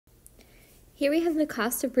Here we have the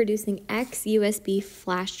cost of producing X USB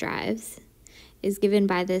flash drives is given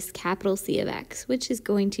by this capital C of X, which is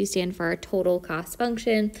going to stand for our total cost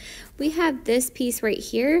function. We have this piece right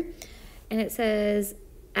here, and it says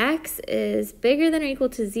X is bigger than or equal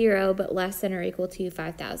to 0, but less than or equal to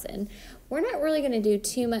 5,000. We're not really going to do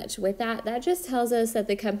too much with that. That just tells us that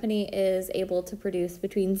the company is able to produce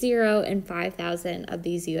between 0 and 5,000 of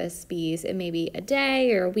these USBs in maybe a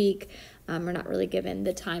day or a week. We're not really given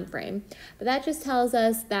the time frame. But that just tells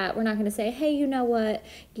us that we're not going to say, hey, you know what?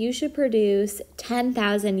 You should produce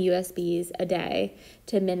 10,000 USBs a day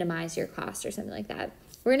to minimize your cost or something like that.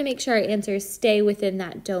 We're going to make sure our answers stay within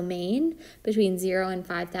that domain between 0 and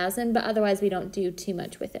 5,000, but otherwise we don't do too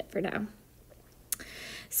much with it for now.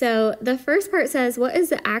 So the first part says, what is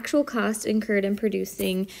the actual cost incurred in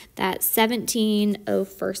producing that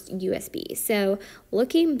 1701st USB? So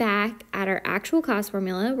looking back at our actual cost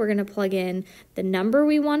formula, we're going to plug in the number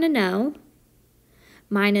we want to know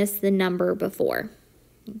minus the number before,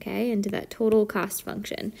 okay, into that total cost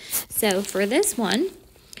function. So for this one,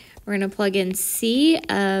 we're going to plug in C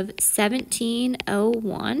of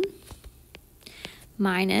 1701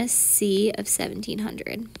 minus C of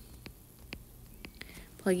 1700.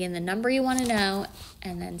 Plug in the number you want to know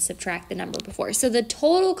and then subtract the number before. So the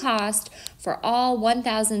total cost for all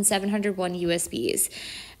 1,701 USBs,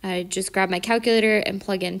 I just grab my calculator and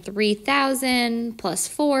plug in 3,000 plus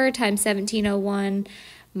 4 times 1701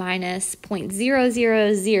 minus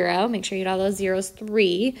 0.000, make sure you get all those zeros,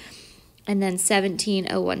 3, and then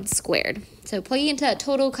 1701 squared. So plugging into that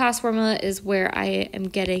total cost formula is where I am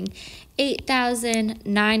getting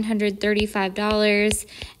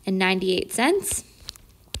 $8,935.98.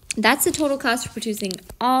 That's the total cost for producing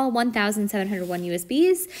all 1,701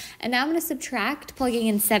 USBs. And now I'm going to subtract plugging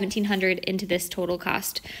in 1,700 into this total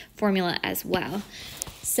cost formula as well.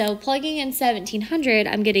 So plugging in 1,700,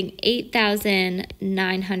 I'm getting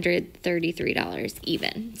 $8,933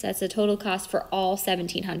 even. So that's the total cost for all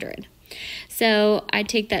 1,700. So I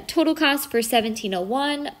take that total cost for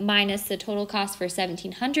 1701 minus the total cost for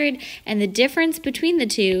 1,700, and the difference between the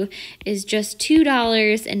two is just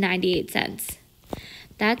 $2.98.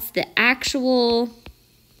 That's the actual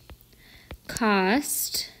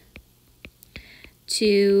cost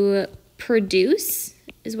to produce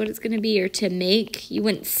is what it's going to be, or to make. You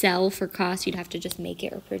wouldn't sell for cost. You'd have to just make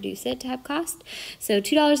it or produce it to have cost. So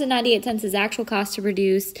 $2.98 is actual cost to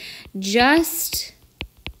produce just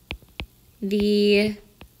the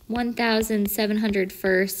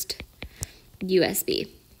 1,701st USB.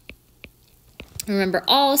 Remember,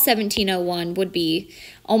 all 1701 would be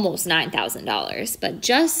almost $9,000, but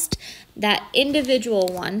just that individual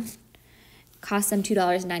one costs them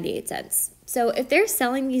 $2.98. So if they're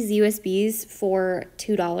selling these USBs for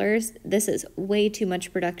 $2, this is way too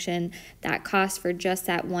much production. That cost for just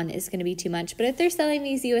that one is going to be too much. But if they're selling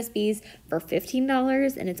these USBs for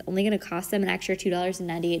 $15 and it's only going to cost them an extra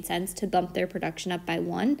 $2.98 to bump their production up by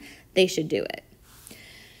 1, they should do it.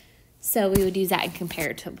 So we would use that and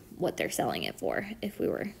compare to what they're selling it for if we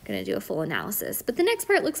were going to do a full analysis. But the next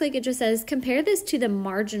part looks like it just says, compare this to the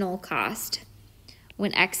marginal cost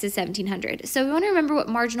when X is 1,700. So we want to remember what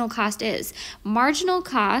marginal cost is. Marginal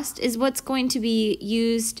cost is what's going to be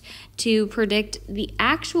used to predict the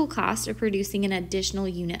actual cost of producing an additional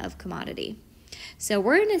unit of commodity. So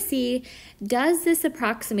we're going to see, does this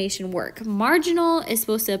approximation work? Marginal is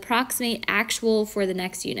supposed to approximate actual for the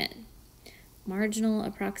next unit. Marginal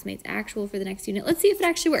approximates actual for the next unit. Let's see if it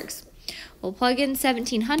actually works. We'll plug in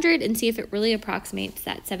 1,700 and see if it really approximates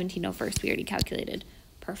that 1701st we already calculated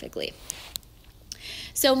perfectly.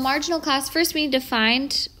 So marginal cost, first we need to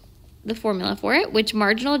find the formula for it, which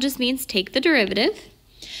marginal just means take the derivative.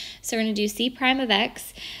 So we're going to do C prime of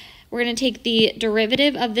X. We're going to take the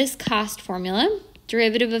derivative of this cost formula.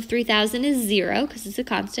 Derivative of 3,000 is 0 because it's a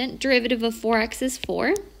constant. Derivative of 4x is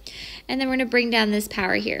 4. And then we're going to bring down this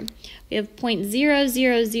power here. We have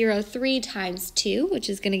 0.0003 times 2, which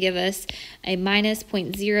is going to give us a minus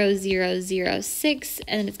 0.0006,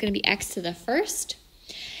 and then it's going to be x to the first.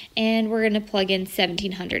 And we're going to plug in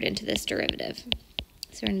 1,700 into this derivative.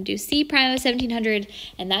 So we're going to do C prime of 1,700,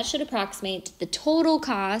 and that should approximate the total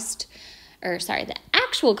cost, or sorry, the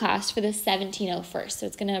actual cost for the 1701st. So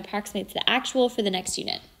it's going to approximate the actual for the next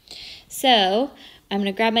unit. So I'm going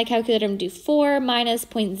to grab my calculator and do 4 minus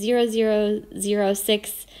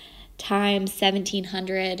 0.0006 times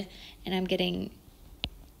 1,700, and I'm getting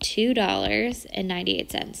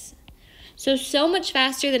 $2.98. So much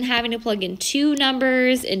faster than having to plug in two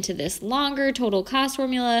numbers into this longer total cost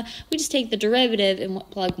formula. We just take the derivative and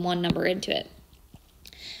plug one number into it.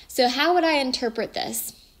 So how would I interpret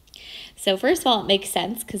this? So first of all, it makes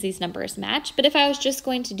sense because these numbers match. But if I was just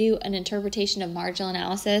going to do an interpretation of marginal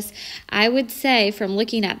analysis, I would say from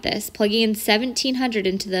looking at this, plugging in 1,700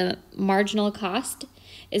 into the marginal cost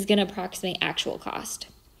is going to approximate actual cost.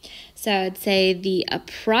 So I'd say the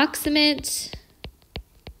approximate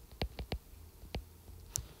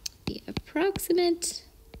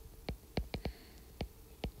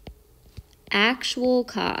actual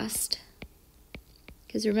cost.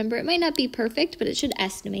 Because remember, it might not be perfect, but it should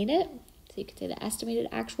estimate it. So you could say the estimated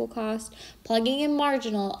actual cost. Plugging in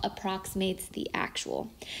marginal approximates the actual.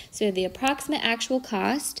 So the approximate actual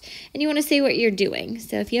cost, and you want to say what you're doing.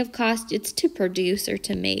 So if you have cost, it's to produce or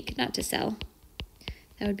to make, not to sell.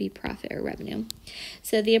 That would be profit or revenue.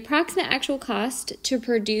 So the approximate actual cost to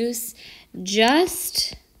produce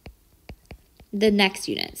just the next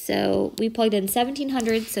unit. So we plugged in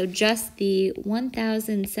 1,700, so just the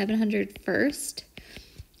 1,700 first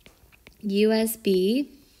USB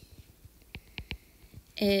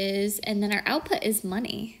is, and then our output is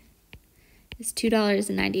money, is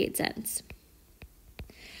 $2.98.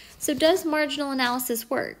 So does marginal analysis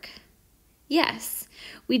work? Yes.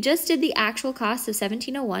 We just did the actual cost of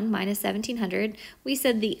 1,701 minus 1,700. We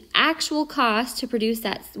said the actual cost to produce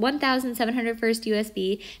that 1,700 first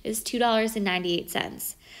USB is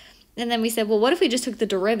 $2.98. And then we said, well, what if we just took the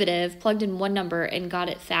derivative, plugged in one number, and got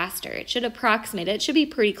it faster? It should approximate it. It should be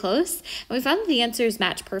pretty close. And we found that the answers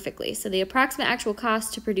match perfectly. So the approximate actual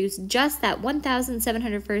cost to produce just that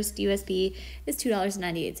 1,700 first USB is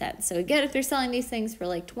 $2.98. So again, if they're selling these things for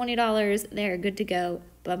like $20, they're good to go.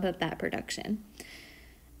 Bump up that production.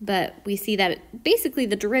 But we see that basically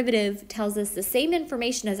the derivative tells us the same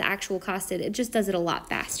information as actual costed. It just does it a lot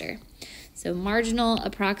faster. So marginal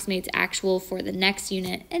approximates actual for the next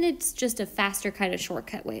unit, and it's just a faster kind of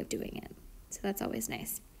shortcut way of doing it. So that's always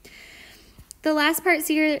nice. The last part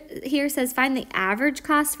here says find the average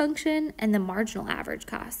cost function and the marginal average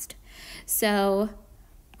cost. So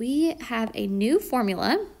we have a new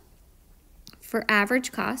formula for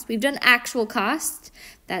average cost. We've done actual cost.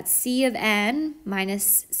 That's C of n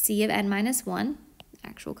minus C of n minus 1.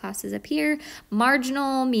 Actual cost is up here.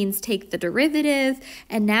 Marginal means take the derivative.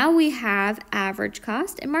 And now we have average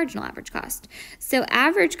cost and marginal average cost. So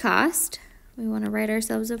average cost, we want to write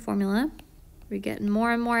ourselves a formula. We're getting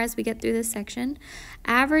more and more as we get through this section.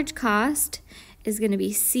 Average cost is going to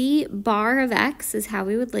be C bar of X is how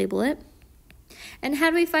we would label it. And how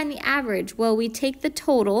do we find the average? Well, we take the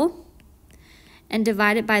total and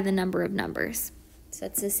divide it by the number of numbers. So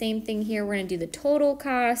it's the same thing here. We're going to do the total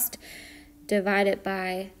cost, divide it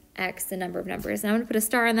by X, the number of numbers. And I'm going to put a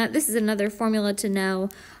star on that. This is another formula to know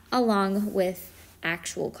along with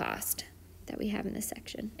actual cost that we have in this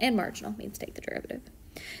section. And marginal means take the derivative.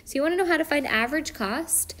 So you want to know how to find average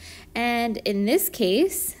cost. And in this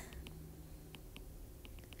case,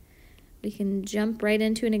 we can jump right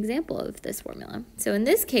into an example of this formula. So in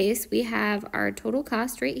this case, we have our total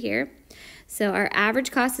cost right here. So our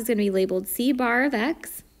average cost is going to be labeled C bar of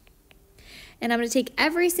X. And I'm going to take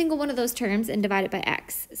every single one of those terms and divide it by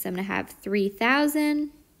X. So I'm going to have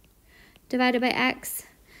 3,000 divided by X.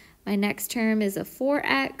 My next term is a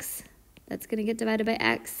 4X. That's going to get divided by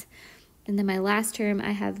X. And then my last term,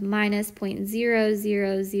 I have minus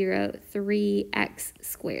 0.0003X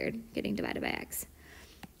squared getting divided by X.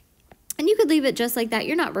 And you could leave it just like that.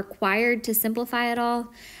 You're not required to simplify it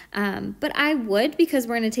all, but I would, because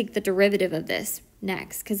we're going to take the derivative of this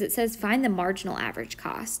next, because it says find the marginal average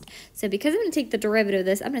cost. So because I'm going to take the derivative of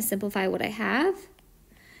this, I'm going to simplify what I have.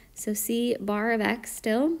 So C bar of X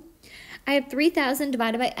still. I have 3,000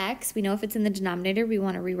 divided by X. We know if it's in the denominator, we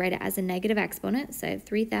want to rewrite it as a negative exponent. So I have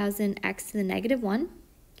 3,000 X to the negative 1.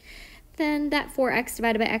 Then that 4X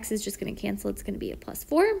divided by X is just going to cancel. It's going to be a plus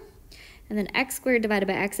 4. And then X squared divided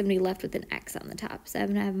by X, I'm going to be left with an X on the top. So I'm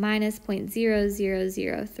going to have minus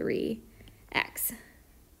 0.0003X.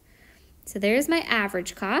 So there's my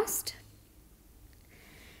average cost.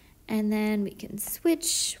 And then we can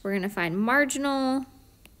switch. We're going to find marginal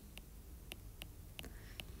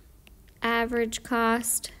average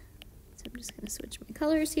cost. So I'm just going to switch my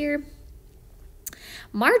colors here.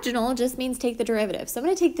 Marginal just means take the derivative. So I'm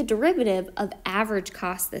going to take the derivative of average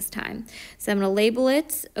cost this time. So I'm going to label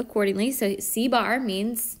it accordingly. So C bar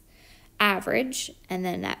means average, and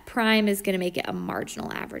then that prime is going to make it a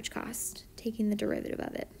marginal average cost, taking the derivative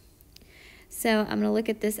of it. So I'm going to look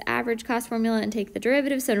at this average cost formula and take the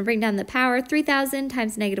derivative. So I'm going to bring down the power. 3,000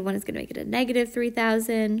 times negative 1 is going to make it a negative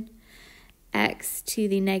 3,000. X to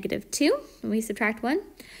the negative 2, and we subtract 1.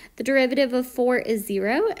 The derivative of 4 is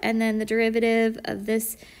 0, and then the derivative of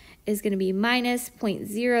this is going to be minus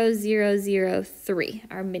 0.0003,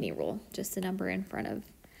 our mini rule, just a number in front of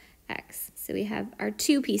X. So so we have our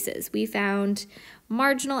two pieces. We found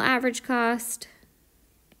marginal average cost,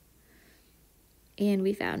 and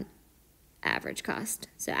we found average cost.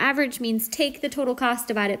 So average means take the total cost,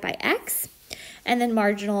 divide it by X, and then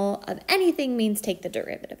marginal of anything means take the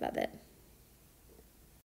derivative of it.